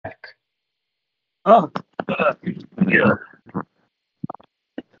Oh, yeah.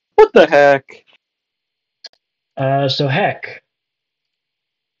 What the heck? So heck,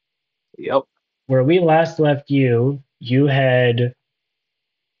 Yep. where we last left you,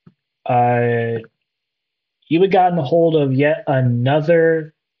 uh you had gotten hold of yet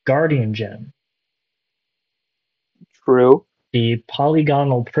another guardian gem, True. the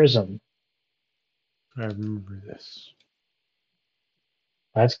polygonal prism. I remember this.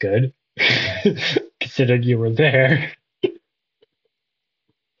 That's good. Considering you were there.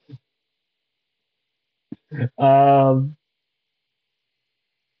 Um,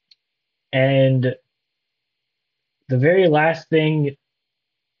 and the very last thing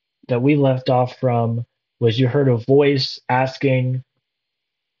that we left off from was you heard a voice asking,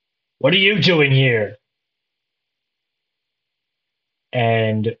 "What are you doing here?"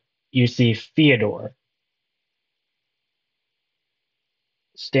 And you see Theodore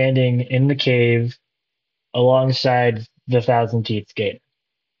standing in the cave alongside the Thousand Teeth Gate.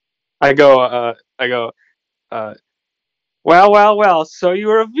 I go, uh, well, well, well, so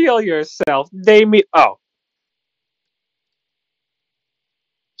you reveal yourself. They me. Oh,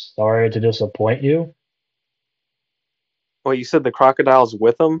 Sorry to disappoint you. well, you said the crocodile's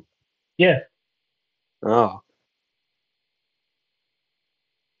with him? Yeah, Oh,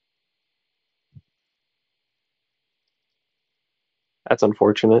 that's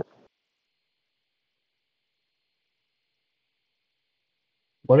unfortunate.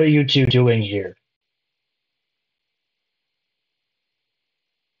 what are you two doing here?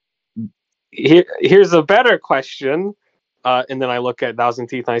 Here's a better question. And then I look at Thousand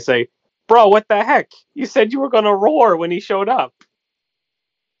Teeth and I say, bro, what the heck? You said you were going to roar when he showed up.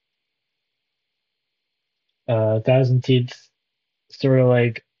 Thousand Teeth sort of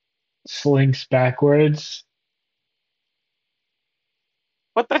like slinks backwards.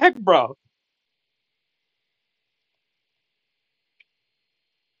 What the heck, bro?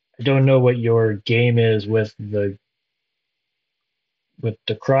 I don't know what your game is with the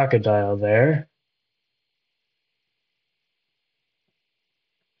crocodile there.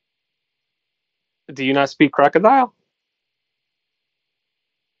 Do you not speak crocodile?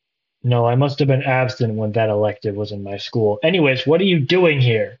 No, I must have been absent when that elective was in my school. Anyways, what are you doing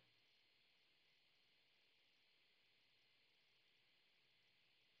here?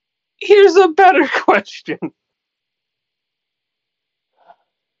 Here's a better question.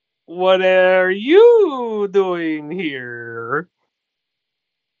 What are you doing here?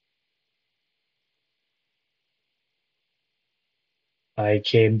 I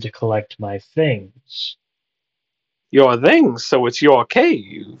came to collect my things. Your thing, so it's your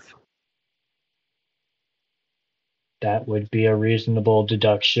cave. That would be a reasonable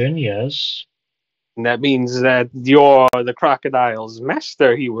deduction, yes. And that means that you're the crocodile's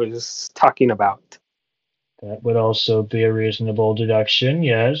master he was talking about. That would also be a reasonable deduction,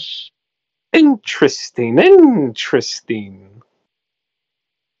 yes. Interesting, interesting.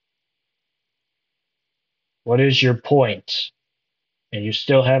 What is your point? And you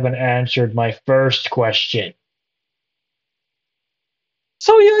still haven't answered my first question.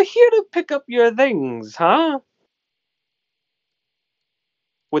 So you're here to pick up your things, huh?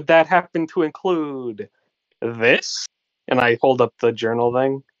 Would that happen to include this? And I hold up the journal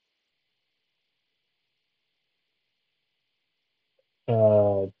thing.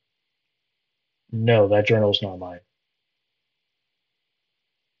 Uh, no, that journal's not mine.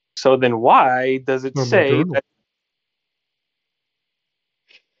 So then why does it Not my say journal. that?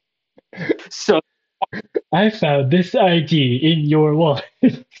 So I found this ID in your wallet.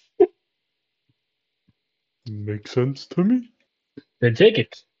 Makes sense to me. Then take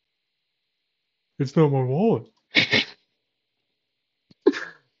it. It's not my wallet.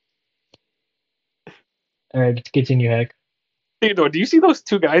 All right, continue, Heck. Theodore, do you see those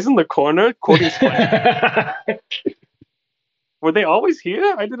two guys in the corner quoting Spike? Were they always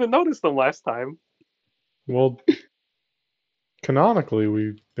here? I didn't notice them last time. Well,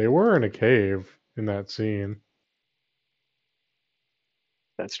 canonically, they were in a cave in that scene.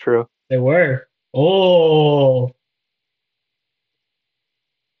 That's true. They were. Oh,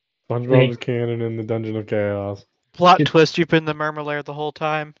 SpongeBob wait. is canon in the Dungeon of Chaos. Plot twist, you've been the Murmur the whole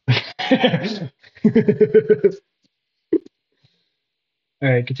time. All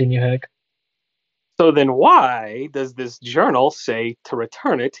right, continue, Heck. So then why does this journal say to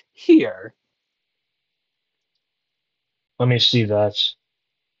return it here? Let me see that.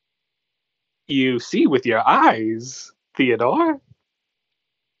 You see with your eyes, Theodore.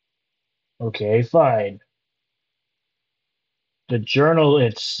 Okay, fine. The journal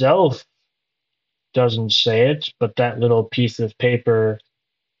itself doesn't say it, but that little piece of paper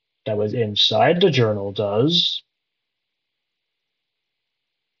that was inside the journal does.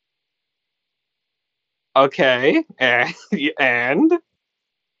 Okay, and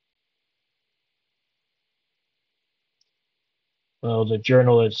Well, the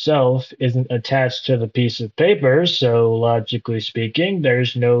journal itself isn't attached to the piece of paper, so logically speaking,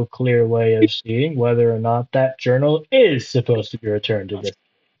 there's no clear way of seeing whether or not that journal is supposed to be returned to this.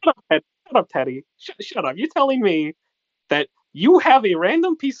 Shut up, Teddy. Shut up. You're telling me that you have a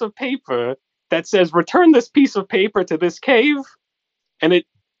random piece of paper that says return this piece of paper to this cave, and it,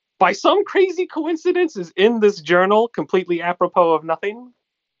 by some crazy coincidence, is in this journal, completely apropos of nothing?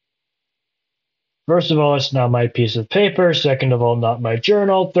 First of all, it's not my piece of paper. Second of all, not my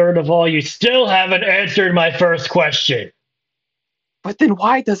journal. Third of all, you still haven't answered my first question. But then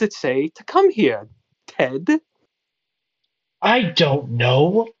why does it say to come here, Ted? I don't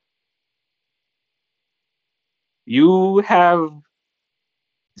know. You have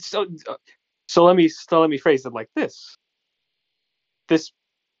so let me phrase it like this. This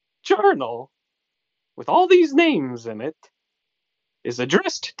journal with all these names in it is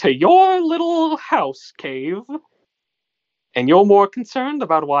addressed to your little house cave, and you're more concerned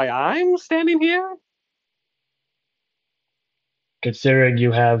about why I'm standing here? Considering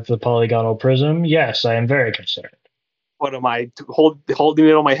you have the polygonal prism, yes, I am very concerned. What am I holding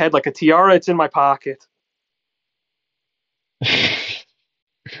it on my head like a tiara? It's in my pocket.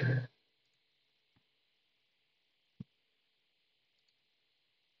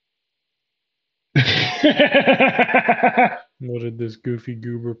 What did this goofy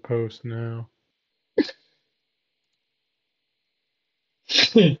goober post now?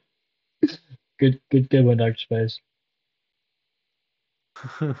 good one, Dr. Spice.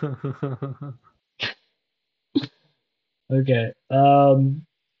 Okay. Uh,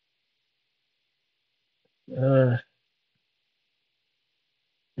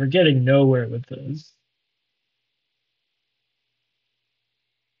 we're getting nowhere with this.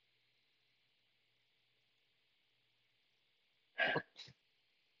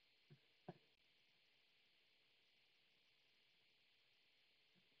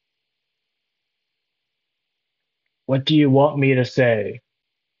 What do you want me to say?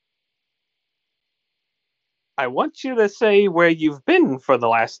 I want you to say where you've been for the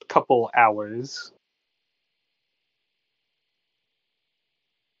last couple hours.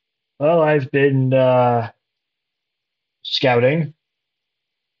 Well, I've been scouting.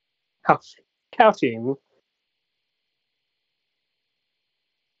 Scouting.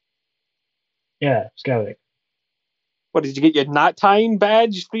 Yeah, scouting. What, did you get your knot tying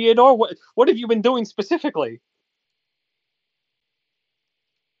badge, Theodore? What have you been doing specifically?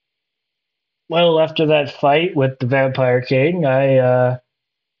 Well, after that fight with the Vampire King, I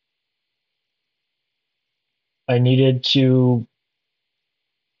needed to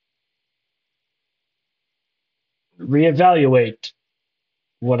reevaluate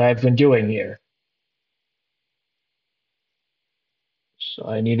what I've been doing here. So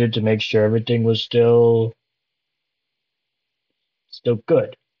I needed to make sure everything was still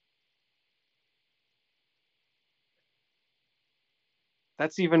good.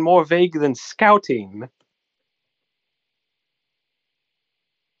 That's even more vague than scouting.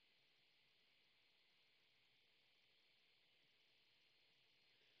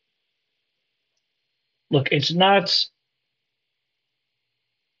 Look, it's not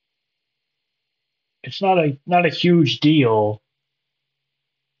a huge deal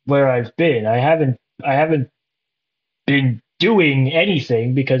where I've been. I haven't been doing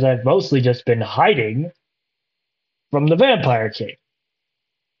anything because I've mostly just been hiding from the Vampire King.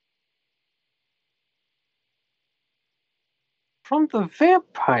 From the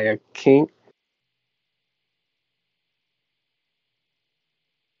Vampire King?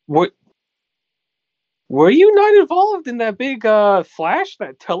 What? Were you not involved in that big flash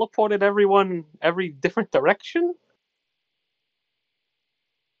that teleported everyone every different direction?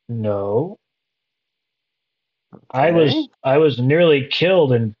 No. Okay. I was nearly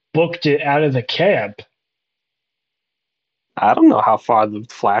killed and booked it out of the camp. I don't know how far the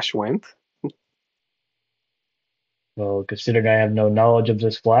flash went. Well, considering I have no knowledge of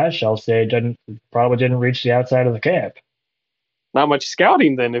this flash, I'll say it probably didn't reach the outside of the camp. Not much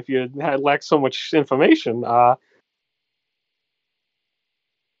scouting then if you had lacked so much information.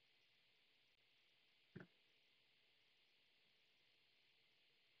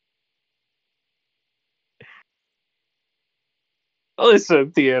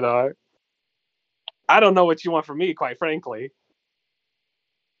 Listen, Theodore. I don't know what you want from me, quite frankly.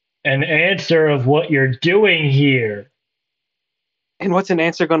 An answer of what you're doing here. And what's an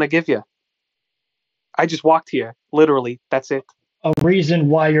answer going to give you? I just walked here. Literally. That's it. a reason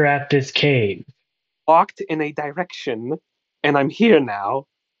why you're at this cave. Walked in a direction, and I'm here now.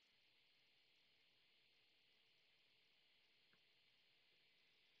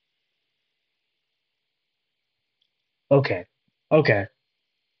 Okay. Okay.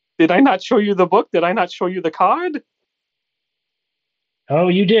 Did I not show you the book? Did I not show you the card? Oh,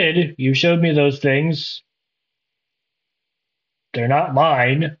 you did. You showed me those things. They're not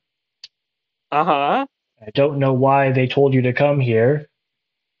mine. Uh-huh. I don't know why they told you to come here.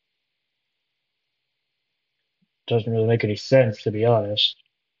 Doesn't really make any sense, to be honest.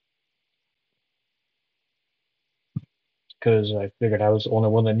 Because I figured I was the only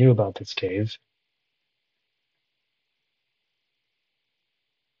one that knew about this cave.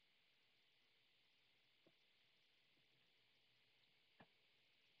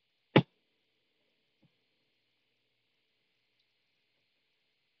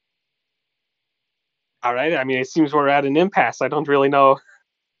 All right. I mean, it seems we're at an impasse. I don't really know.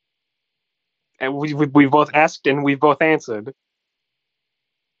 And we both asked and we both answered.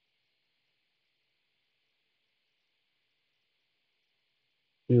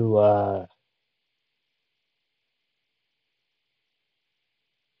 You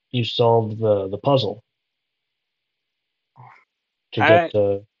you solved the puzzle to get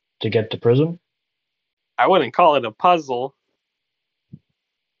I the prism. I wouldn't call it a puzzle.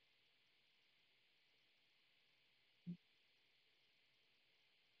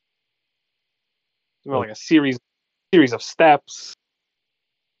 It's more Like, like a series of steps.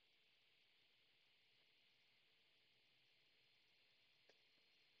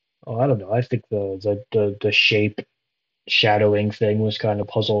 oh, I don't know. I think the shape shadowing thing was kind of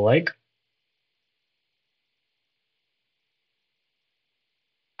puzzle like.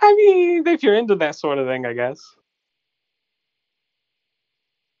 I mean, if you're into that sort of thing, I guess.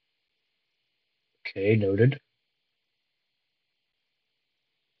 Okay, noted.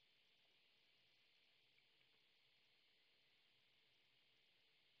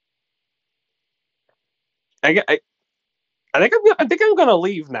 I, I think I'm gonna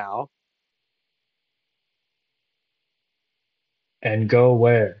leave now. And go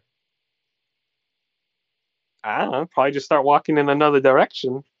where? I don't know. Probably just start walking in another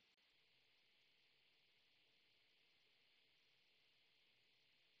direction.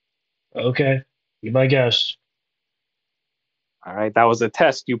 Okay, be my guest. All right, that was a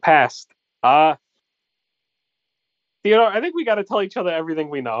test. You passed. Uh Theodore, I think we got to tell each other everything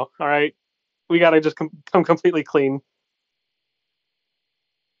we know. All right, we got to just come completely clean.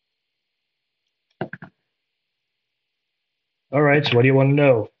 All right, so what do you want to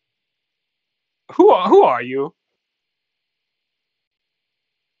know? Who are you?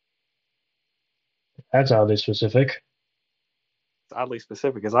 That's oddly specific. It's oddly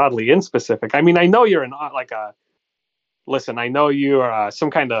specific. It's oddly inspecific. I mean, I know you're an like a listen. I know you're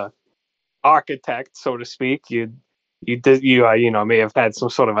some kind of architect, so to speak. You did you know may have had some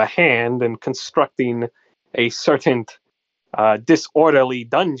sort of a hand in constructing a certain disorderly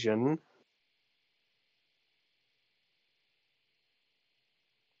dungeon.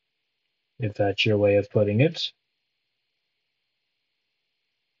 If that's your way of putting it.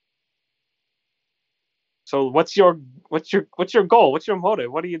 So what's your goal? What's your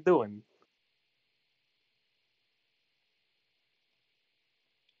motive? What are you doing?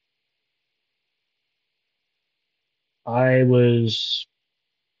 I was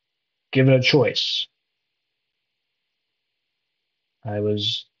given a choice. I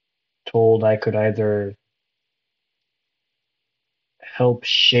was told I could either help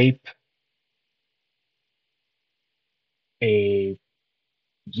shape a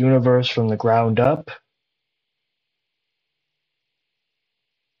universe from the ground up,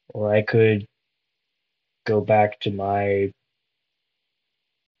 or I could go back to my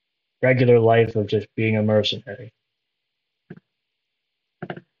regular life of just being a mercenary.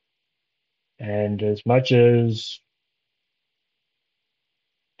 And as much as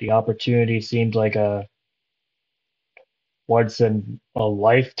the opportunity seemed like a once in a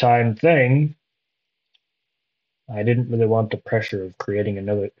lifetime thing, I didn't really want the pressure of creating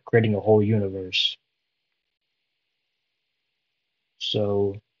a whole universe.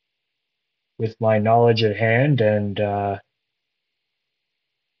 So, with my knowledge at hand and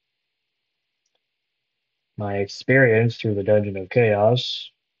my experience through the Dungeon of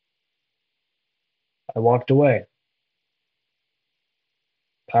Chaos, I walked away.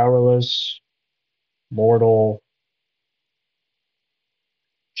 Powerless, mortal,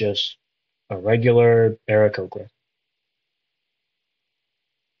 just a regular Aarakocra.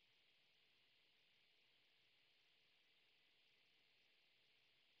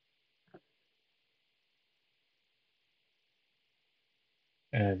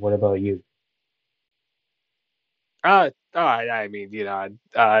 what about you? I mean,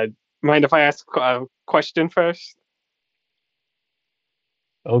 mind if I ask a question first?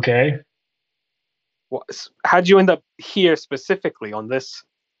 Okay. How'd you end up here specifically in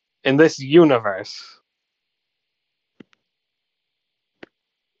this universe?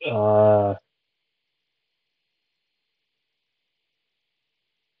 Uh,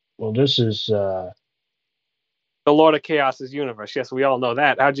 well, this is The Lord of Chaos's universe. Yes, we all know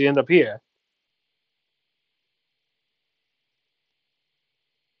that. How'd you end up here?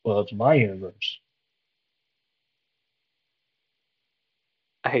 well, it's my universe.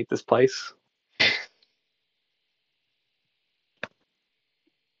 I hate this place.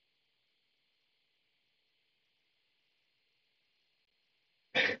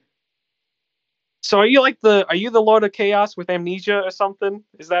 So are you the Lord of Chaos with amnesia or something?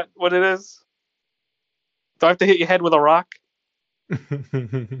 Is that what it is? Do I have to hit your head with a rock?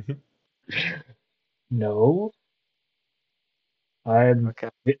 No, I'm Okay.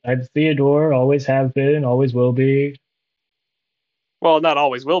 I'm Theodore. Always have been. Always will be. Well, not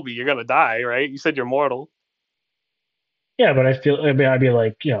always will be. You're gonna die, right? You said you're mortal. Yeah, but I feel. I mean, I'd be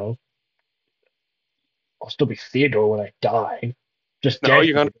like, I'll still be Theodore when I die. Just No, dead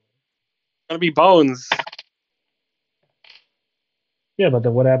you're Theodore. gonna be bones. Yeah, but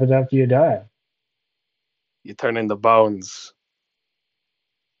then what happens after you die? You turn into bones.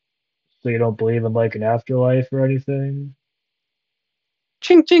 So you don't believe in like an afterlife or anything?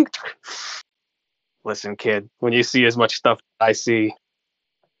 Chink chink. Listen, kid, when you see as much stuff I see,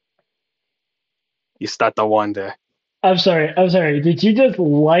 you start to wonder. I'm sorry. I'm sorry. Did you just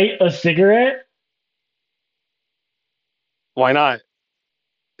light a cigarette? Why not?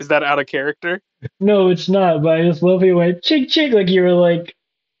 Is that out of character? No, it's not. But I just love how you went chink chink like you were like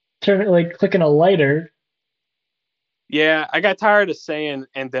turning like clicking a lighter. Yeah, I got tired of saying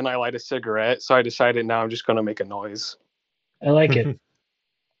and then I light a cigarette, so I decided now I'm just gonna make a noise. I like it.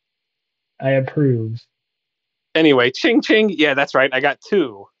 I approve. Anyway, ching ching. Yeah, that's right. I got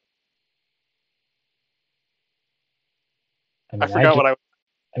two. I I mean, I forgot gave, what I.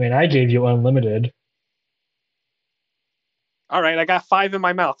 I mean, I gave you unlimited. All right, I got five in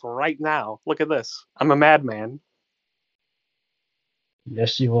my mouth right now. Look at this. I'm a madman.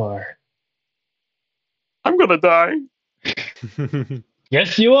 Yes, you are. I'm gonna die,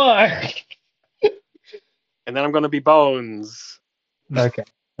 Yes, you are. and then I'm gonna be bones. Okay.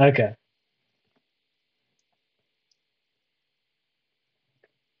 Okay.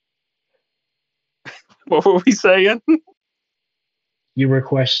 What were we saying? You were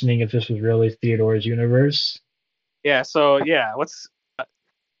questioning if this was really Theodore's universe. Yeah. So yeah, what's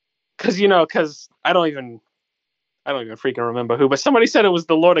because I don't even freaking remember who, but somebody said it was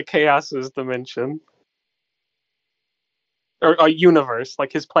the Lord of Chaos's dimension or a universe,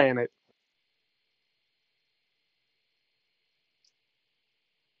 like his planet.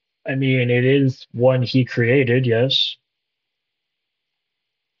 I mean, it is one he created, yes.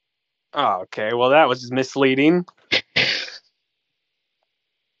 Oh, okay. Well, that was misleading.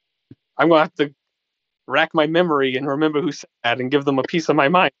 I'm gonna have to rack my memory and remember who said that and give them a piece of my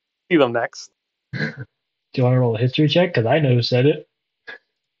mind. See them next. Do you want to roll a history check? Because I know who said it.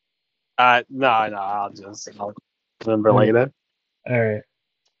 No, I'll remember Okay. later. All right.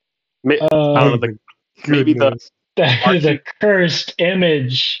 I don't Oh know. Um, my Maybe the goodness. that is a Archie. cursed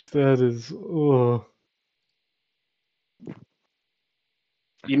image. That is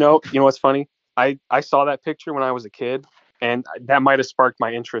You know what's funny? I saw that picture when I was a kid, and that might have sparked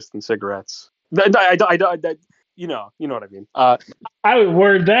my interest in cigarettes. You know what I mean. I would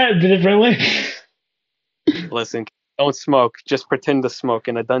word that differently. Listen, don't smoke. Just pretend to smoke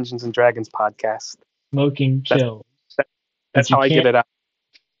in a Dungeons and Dragons podcast. Smoking That's kills, that, but that's you how I get can't. it out.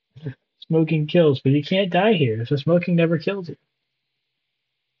 Smoking kills, but you can't die here. So smoking never kills you.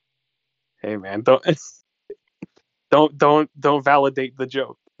 Hey man, don't validate the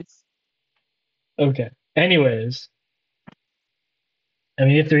joke. Okay. Anyways, I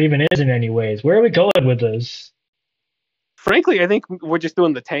mean, if there even is in any ways, where are we going with this? Frankly, I think we're just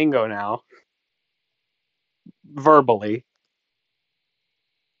doing the tango now, verbally.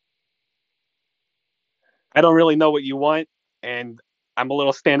 I don't really know what you want, and I'm a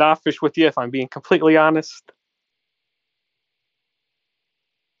little standoffish with you if I'm being completely honest.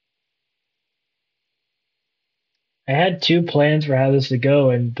 I had two plans for how this would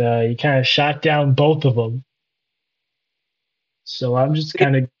go, and you kind of shot down both of them. So I'm just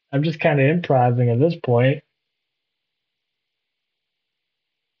kind of improvising at this point.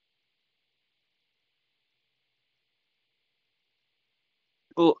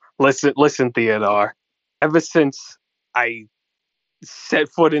 Listen, Theodore. Ever since I set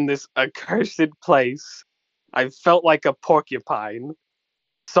foot in this accursed place, I felt like a porcupine,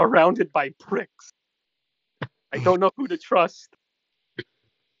 surrounded by pricks. I don't know who to trust.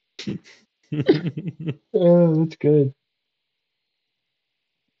 Oh, that's good.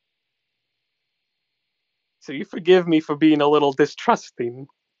 So you forgive me for being a little distrusting.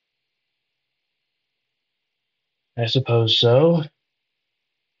 I suppose so.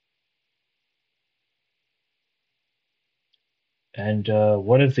 And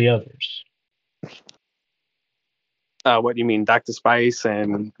what of the others? What do you mean, Dr. Spice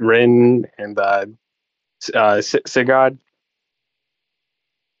and Rin and Sigurd?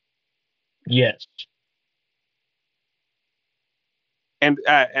 Yes. And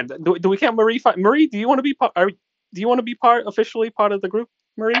do we count Marie? Marie, do you want to be part? Do you want to be officially part of the group,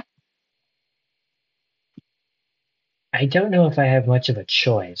 Marie? I don't know if I have much of a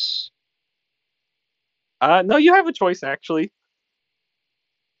choice. No, you have a choice actually.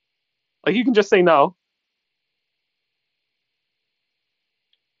 Like you can just say no.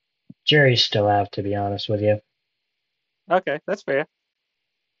 Jerry's still out, to be honest with you. Okay, that's fair.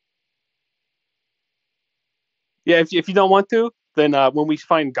 Yeah, if you don't want to, then when we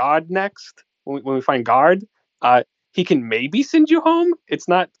find God next, when we find God, uh, he can maybe send you home. It's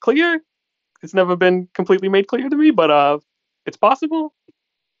not clear. It's never been completely made clear to me, but it's possible.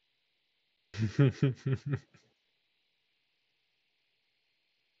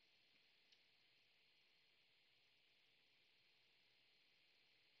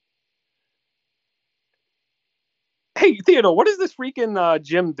 Hey, Theodore, what does this freaking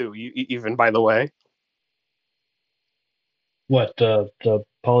gym do? Even by the way. What, the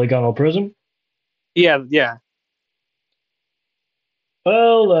polygonal prism? Yeah, yeah.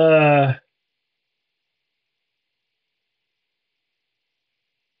 Well,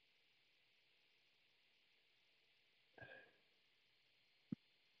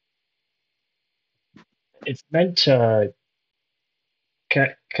 it's meant to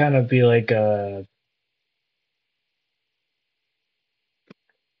kind of be like a,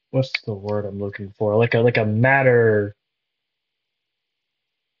 what's the word I'm looking for? Like a matter,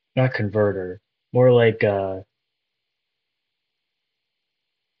 not converter, more like a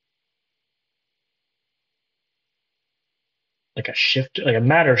shifter, like a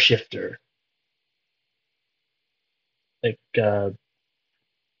matter shifter, like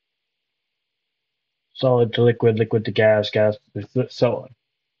solid to liquid, liquid to gas, gas, so on.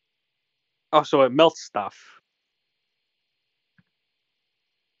 Oh, so it melts stuff.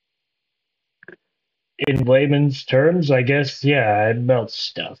 In layman's terms, I guess, yeah, it melts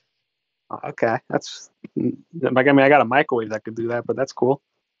stuff. Okay, that's. Like, I mean, I got a microwave that could do that, but that's cool.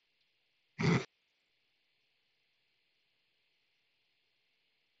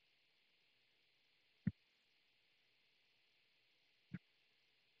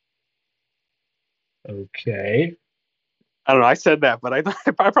 Okay. I don't know. I said that, but I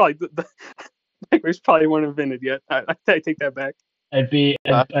probably the microwaves probably weren't invented yet. I take that back. I'd be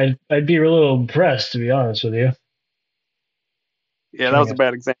Uh, I'd be a little impressed, to be honest with you. yeah, that Turning was a a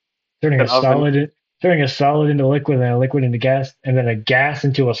bad example. turning a An oven. solid into liquid and a liquid into gas and then a gas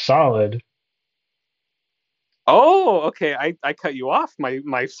into a solid. Oh, okay. I cut you off, my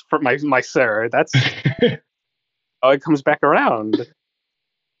sir. That's oh, it comes back around.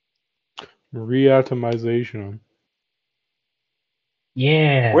 Reatomization.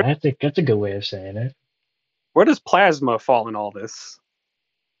 Yeah, Where that's a good way of saying it. where does plasma fall in all this?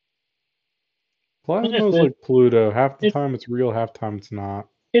 Plasma's Listen, like Pluto. Half the it's time it's real, half the time it's not.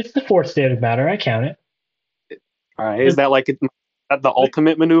 it's the fourth state of matter. I count it. All right, is But that like the you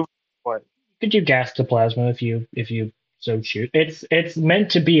ultimate maneuver? What? could do gas to plasma if you so choose. It's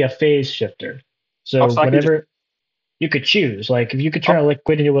meant to be a phase shifter. Oh, So so I can just. whatever you could choose, like if you could Oh, turn a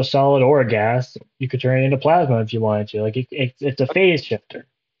liquid into a solid or a gas, you could turn it into plasma if you wanted to. Like it's a okay. phase shifter.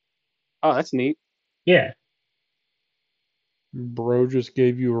 Oh, that's neat. Yeah, Bro just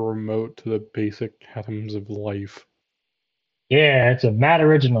gave you a remote to the basic atoms of life. yeah, it's a mad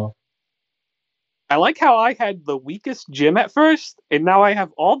original. I like how I had the weakest gym at first, and now I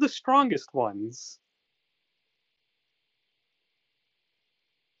have all the strongest ones.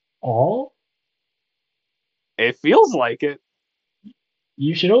 All It feels like it.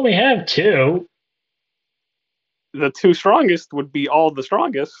 you should only have two. The two strongest would be all the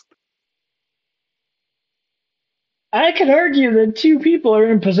strongest. I could argue that two people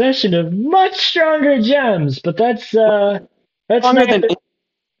are in possession of much stronger gems, but that's Stronger not than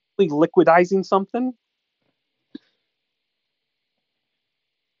instantly liquidizing something.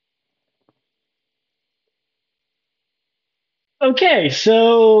 okay.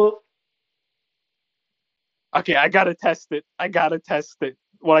 So Okay, I gotta test it.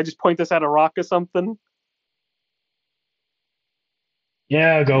 Will I just point this at a rock or something?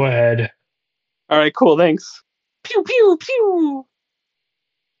 Yeah, go ahead. All right, cool. Thanks. Pew pew pew.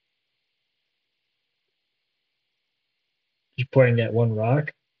 Just pointing at one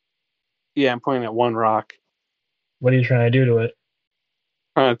rock. Yeah, I'm pointing at one rock. What are you trying to do to it?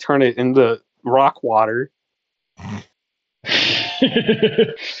 Trying to turn it into rock water.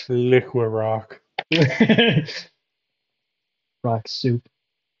 Liquid rock. Rock soup.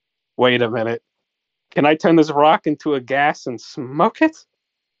 Wait a minute. Can I turn this rock into a gas and smoke it?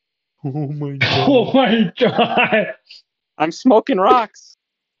 Oh my Oh god. my god. I'm smoking rocks.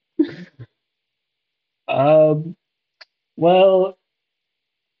 Um. Well,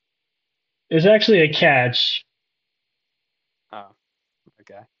 there's actually a catch. Oh,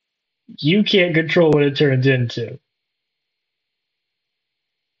 okay. You can't control what it turns into.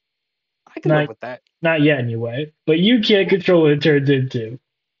 I can live Not with that. not yet anyway. But you can't control what it turns into.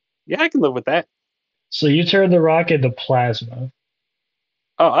 Yeah, I can live with that. So you turn the rock into plasma.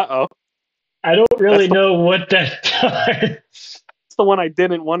 Oh, uh-oh. I don't really That's the, know what that that's the one I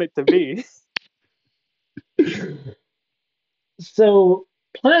didn't want it to be. does. So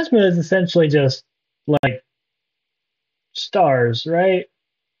plasma is essentially just like stars, right?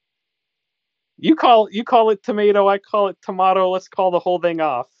 You call it tomato, I call it tomato. Let's call the whole thing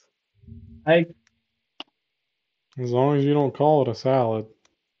off. I As long as you don't call it a salad.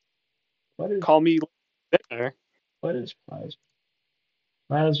 what is Call me dinner. what is plasma?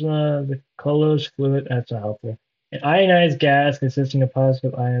 Plasma, the colorless fluid, that's not helpful. An ionized gas consisting of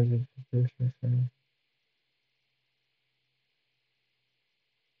positive ions.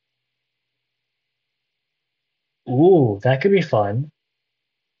 Ooh, that could be fun.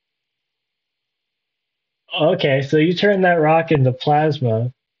 Okay, so you turn that rock into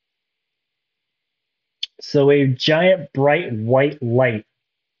plasma. So a giant bright white light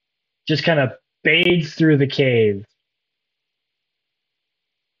just kind of fades through the cave.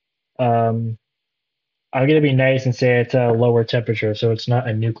 Um, I'm gonna be nice and say it's a lower temperature, so it's not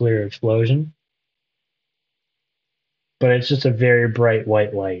a nuclear explosion, but it's just a very bright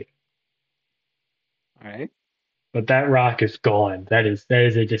white light. All right. But that rock is gone. That is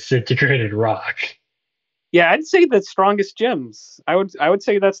a disintegrated rock. Yeah, I'd say the strongest gems. I would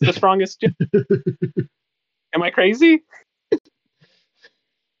say that's the strongest gem. Am I crazy?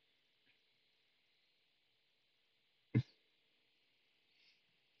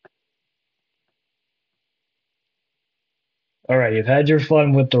 All right, you've had your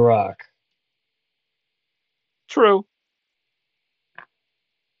fun with the rock. True.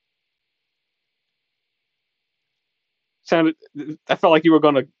 Sounded I felt like you were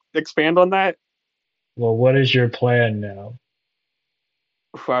gonna expand on that. Well, what is your plan now?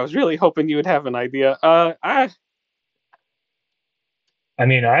 I was really hoping you would have an idea. I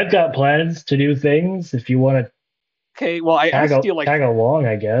mean, I've got plans to do things if you want to Okay, well, I asked you tag along,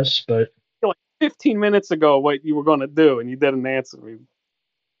 I guess, but 15 minutes ago what you were gonna do, and you didn't answer me.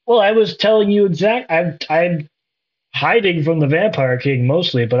 well, I was telling you I'm hiding from the Vampire King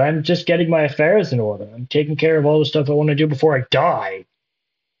mostly, but I'm just getting my affairs in order. I'm taking care of all the stuff I want to do before I die.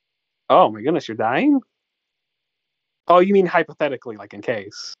 Oh my goodness, you're dying? Oh, you mean hypothetically, like in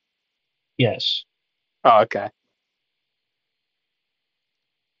case? Yes, Oh, okay.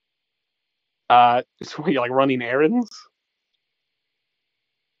 So you're like running errands?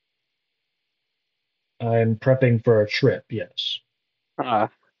 I'm prepping for a trip. Yes,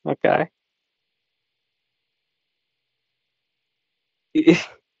 Okay.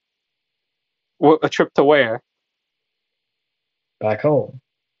 A trip to where? back home.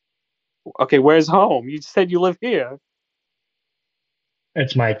 Okay, where's home? You said you live here.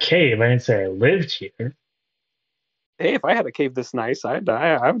 It's my cave. I didn't say I lived here. Hey, if I had a cave this nice, I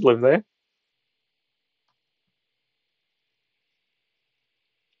would live there.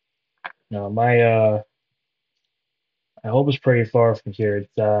 No, my home is pretty far from here.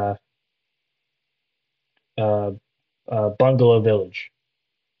 It's uh Bungalow Village.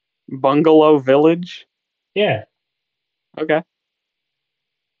 Bungalow Village. Yeah, Okay.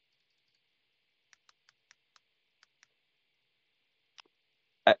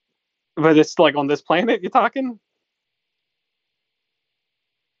 Uh, But it's like on this planet you're talking?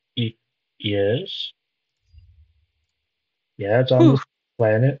 y- yes, yeah. It's on Whew. this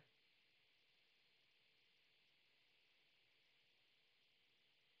planet.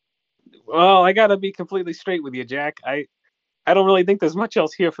 Well, I gotta be completely straight with you, Jack. I don't really think there's much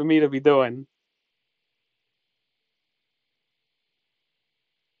else here for me to be doing.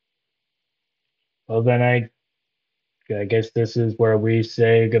 Well, then I guess this is where we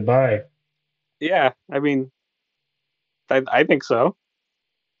say goodbye. Yeah, I mean, I think so.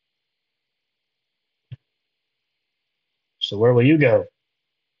 So where will you go?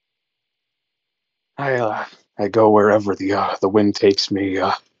 I go wherever the wind takes me.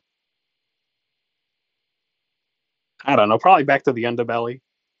 I don't know. Probably back to the underbelly.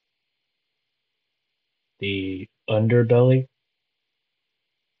 The underbelly?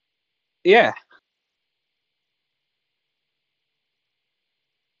 Yeah.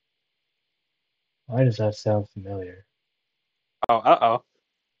 Why does that sound familiar? Oh, uh-oh.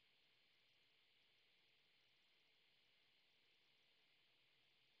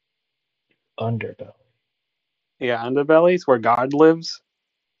 Underbelly. Yeah, underbelly's where God lives.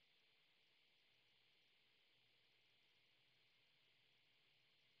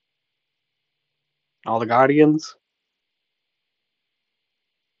 All the guardians.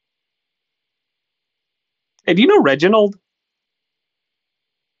 Hey, do you know Reginald?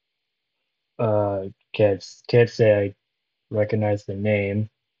 Can't say I recognize the name.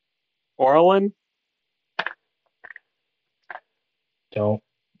 Orlin? Don't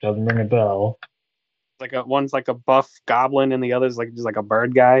Doesn't ring a bell. One's like a buff goblin and the other's like just like a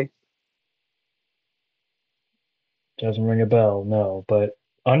bird guy. Doesn't ring a bell, no. But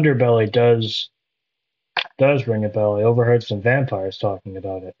underbelly does ring a bell. I overheard some vampires talking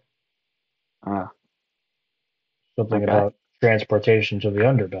about it. Ah, Something okay. about transportation to the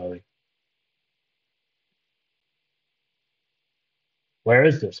underbelly. Where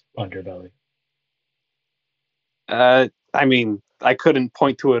is this underbelly? I mean, I couldn't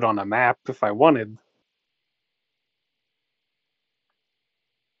point to it on a map if I wanted.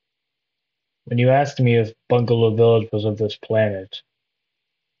 When you asked me if Bungalow Village was of this planet,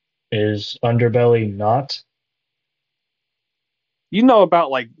 is underbelly not? You know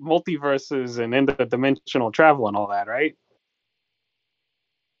about like multiverses and interdimensional travel and all that, right?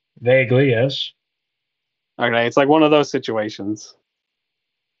 Vaguely, yes. Okay, it's like one of those situations.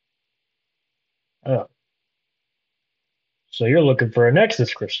 Oh, so you're looking for a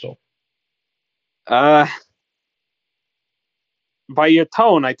Nexus crystal. Uh, by your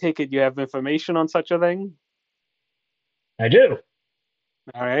tone, I take it you have information on such a thing. I do.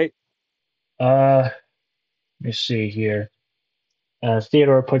 All right. Let me see here.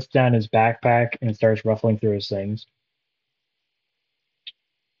 Theodore puts down his backpack and starts ruffling through his things.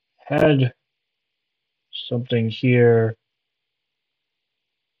 Had something here.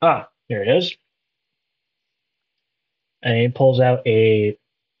 Ah, here it is. And he pulls out a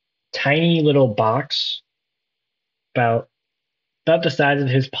tiny little box about the size of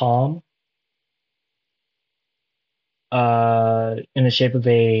his palm, in the shape of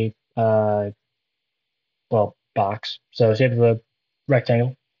a box. So shape of a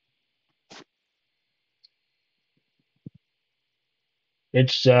rectangle.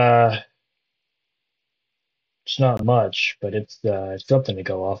 It's it's not much, but it's something to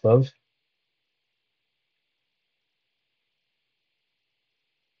go off of.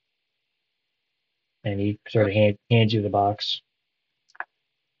 And he sort of hands you the box.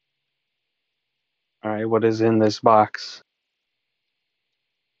 All right. What is in this box?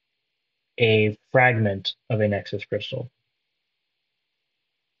 A fragment of a Nexus crystal.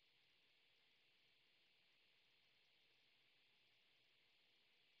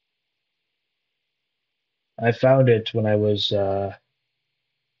 I found it when I was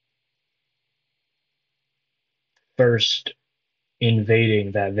first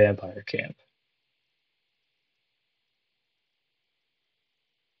invading that vampire camp.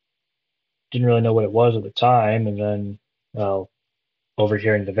 Didn't really know what it was at the time, and then, well,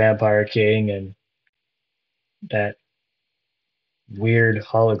 overhearing the Vampire King and that weird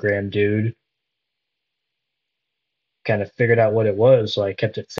hologram dude, kind of figured out what it was, so I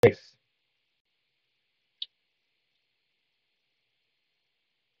kept it safe.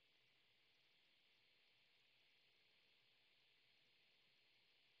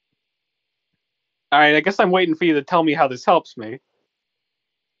 All right. I guess I'm waiting for you to tell me how this helps me.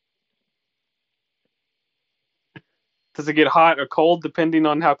 Does it get hot or cold depending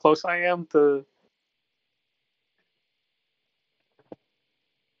on how close I am to?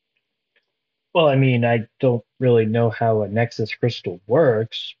 Well, I mean, I don't really know how a Nexus crystal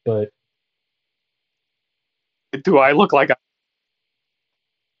works, but Do I look like?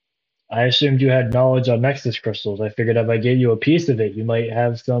 I assumed you had knowledge on Nexus crystals. I figured if I gave you a piece of it, you might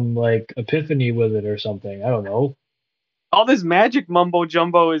have some like epiphany with it or something. I don't know. All this magic mumbo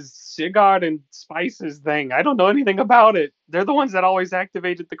jumbo is Sigurd and Spice's thing. I don't know anything about it. They're the ones that always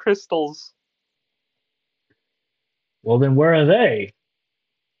activated the crystals. Well, then where are they?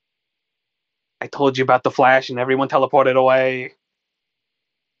 I told you about the Flash and everyone teleported away.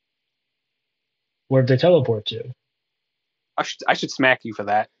 Where'd they teleport to? I should smack you for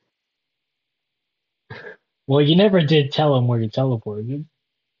that. Well, you never did tell him where you teleported.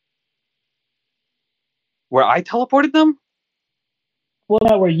 Where I teleported them? Well,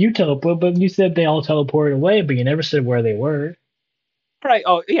 not where you teleported, but you said they all teleported away, but you never said where they were. Right.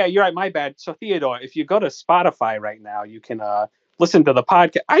 Oh, yeah, you're right. My bad. So, Theodore, if you go to Spotify right now, you can listen to the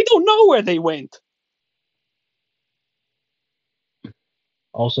podcast. I don't know where they went.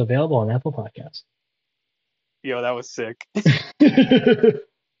 Also available on Apple Podcasts. Yo, that was sick.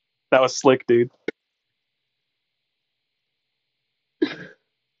 That was slick, dude.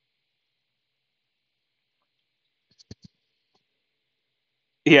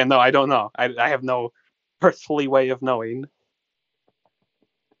 Yeah, no, I don't know. I have no earthly way of knowing.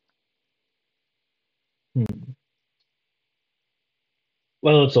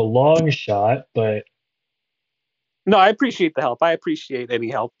 Well, it's a long shot, but No, I appreciate the help. I appreciate any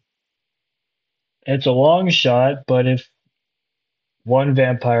help. if one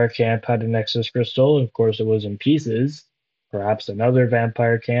vampire camp had a Nexus crystal, of course it was in pieces, perhaps another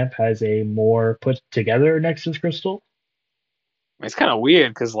vampire camp has a more put together Nexus crystal. It's kind of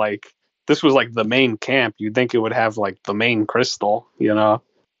weird because like this was like the main camp. You'd think it would have like the main crystal, you know?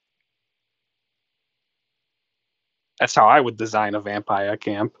 That's how I would design a vampire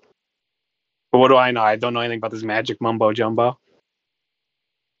camp. But what do I know? I don't know anything about this magic mumbo jumbo.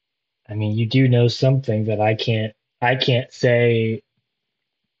 I mean, you do know something that I can't say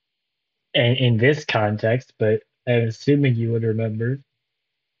in this context, but I'm assuming you would remember.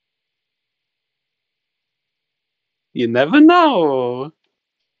 You never know.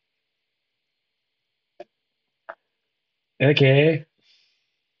 Okay.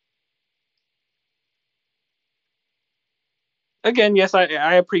 Again, yes, I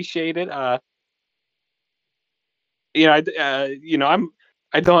appreciate it. I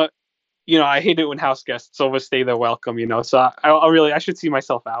don't, I hate it when house guests overstay their welcome. So I should see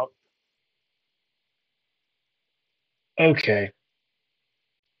myself out. Okay.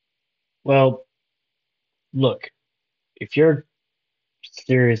 Well, look, if you're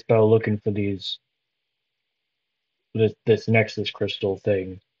serious about looking for this Nexus crystal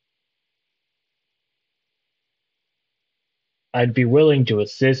thing, I'd be willing to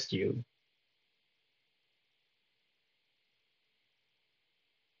assist you.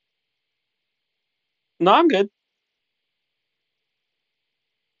 No, I'm good.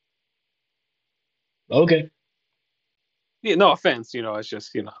 Okay. Yeah, no offense. It's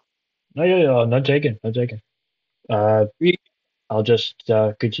just No, yeah, yeah, not taken, not taken. Uh, y- I'll just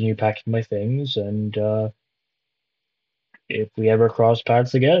continue packing my things, and if we ever cross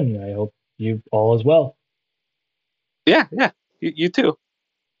paths again, I hope you all as well. yeah, yeah. You too.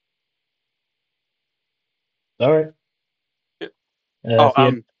 All right.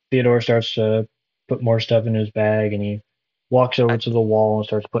 Oh, Theodore starts to put more stuff in his bag, and he walks over to the wall and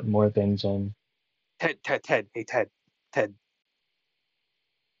starts putting more things in. Ted. Hey, Ted, Yes,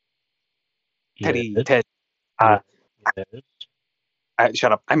 Teddy, Ted. Uh, yes.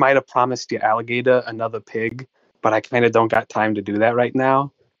 Shut up. I might have promised you alligator another pig, but I kind of don't got time to do that right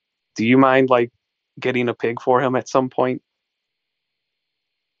now. Do you mind like getting a pig for him at some point?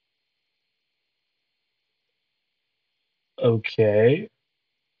 Okay.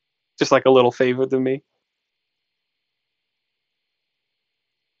 Just like a little favor to me.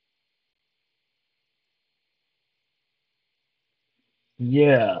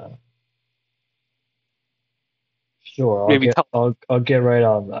 Yeah. Sure. I'll Maybe get I'll get right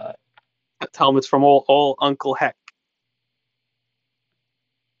on that. tell him it's from old Uncle Heck.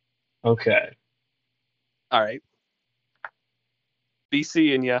 Okay. All right. Be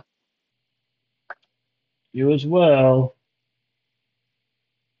seeing ya. You as well.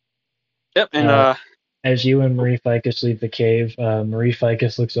 Yep. And As you and Marie Ficus leave the cave, Marie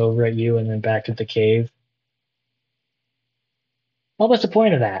Ficus looks over at you and then back at the cave. What was the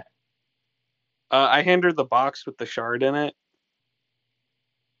point of that? I hand her the box with the shard in it.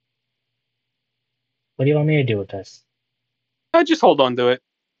 What do you want me to do with this? Just hold on to it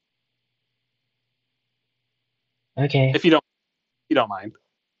Okay. if you don't mind.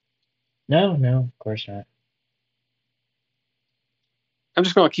 No, no, of course not. I'm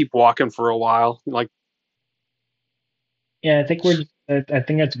just gonna keep walking for a while. Like, Yeah, I think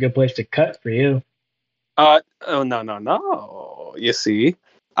that's a good place to cut for you. oh no. You see,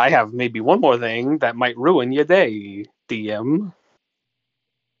 I have maybe one more thing that might ruin your day, DM.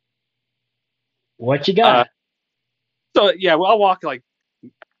 What you got? So yeah, well, I'll walk like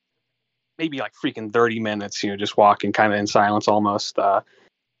maybe like freaking 30 minutes, just walking kind of in silence almost.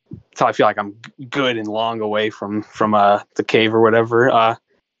 Until I feel like I'm good and long away from the cave or whatever. I'm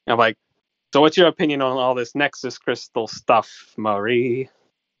like, So what's your opinion on all this Nexus Crystal stuff, Marie?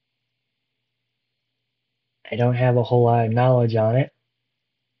 I don't have a whole lot of knowledge on it.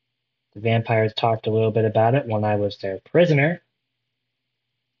 The vampires talked a little bit about it when I was their prisoner,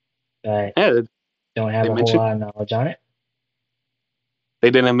 but Yeah, don't have they a whole mentioned lot of knowledge on it. they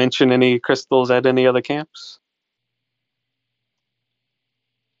didn't mention any crystals at any other camps.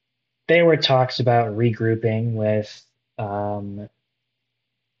 There were talks about regrouping with um,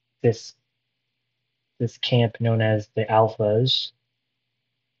 this this camp known as the Alphas,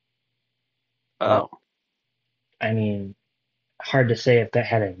 but Oh, I mean, hard to say if that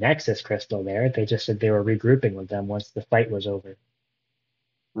had a Nexus crystal there. They just said they were regrouping with them once the fight was over.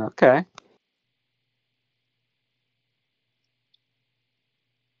 okay.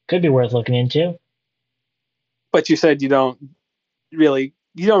 Could be worth looking into. But you said you don't really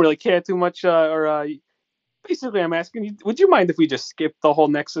care too much, or basically, I'm asking you, would you mind if we just skip the whole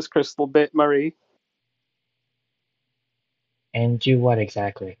Nexus Crystal bit, Marie? And do what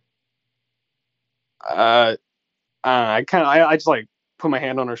exactly? I just like put my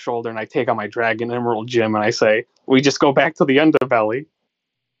hand on her shoulder and I take out my Dragon Emerald gem and I say, we just go back to the underbelly.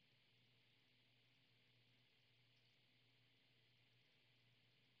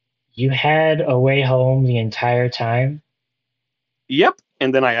 You had a way home the entire time? Yep,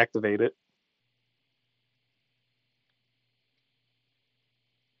 and then I activate it.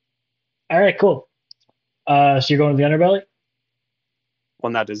 All right, cool. So you're going to the underbelly?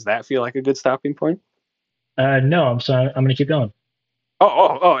 Well, now does that feel like a good stopping point? No, I'm going to keep going.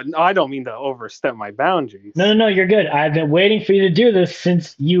 Oh! No, I don't mean to overstep my boundaries. No, you're good. I've been waiting for you to do this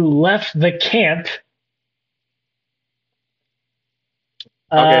since you left the camp.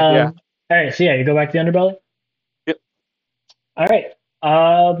 Okay, yeah. All right, so yeah, you go back to the underbelly? Yep. All right.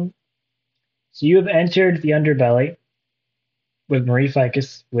 So you have entered the underbelly with Marie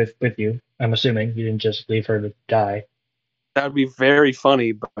Ficus with you. I'm assuming you didn't just leave her to die. That would be very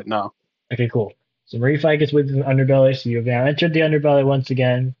funny, but no. Okay, cool. So Marie Ficus with the underbelly. So you've now entered the underbelly once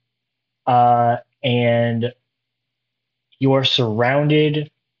again. And you are surrounded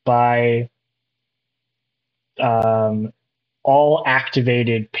by all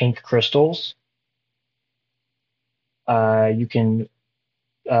activated pink crystals. You can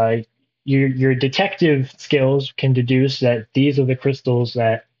your detective skills can deduce that these are the crystals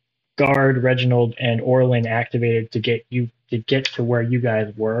that Guard, Reginald, and Orlin activated to get to where you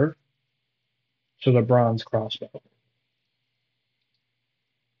guys were. So the bronze crossbow.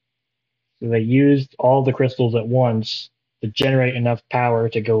 So they used all the crystals at once to generate enough power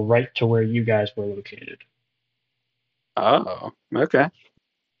to go right to where you guys were located. Oh, okay.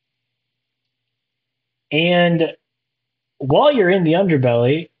 And while you're in the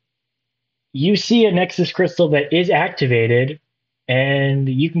underbelly, you see a Nexus crystal that is activated, and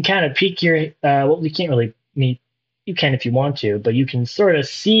you can kind of peek your. Well, you can't really meet. You can if you want to, but you can sort of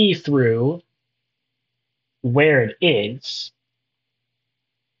see through where it is.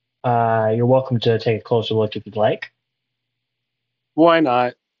 You're welcome to take a closer look if you'd like. Why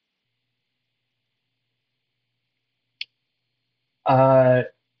not?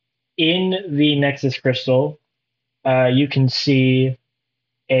 In the Nexus crystal, you can see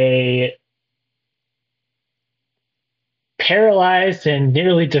a paralyzed and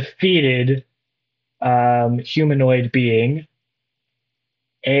nearly defeated humanoid being,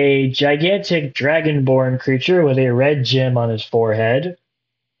 a gigantic dragonborn creature with a red gem on his forehead,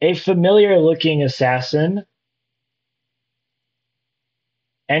 a familiar looking assassin,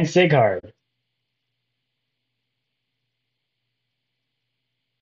 and Sighard.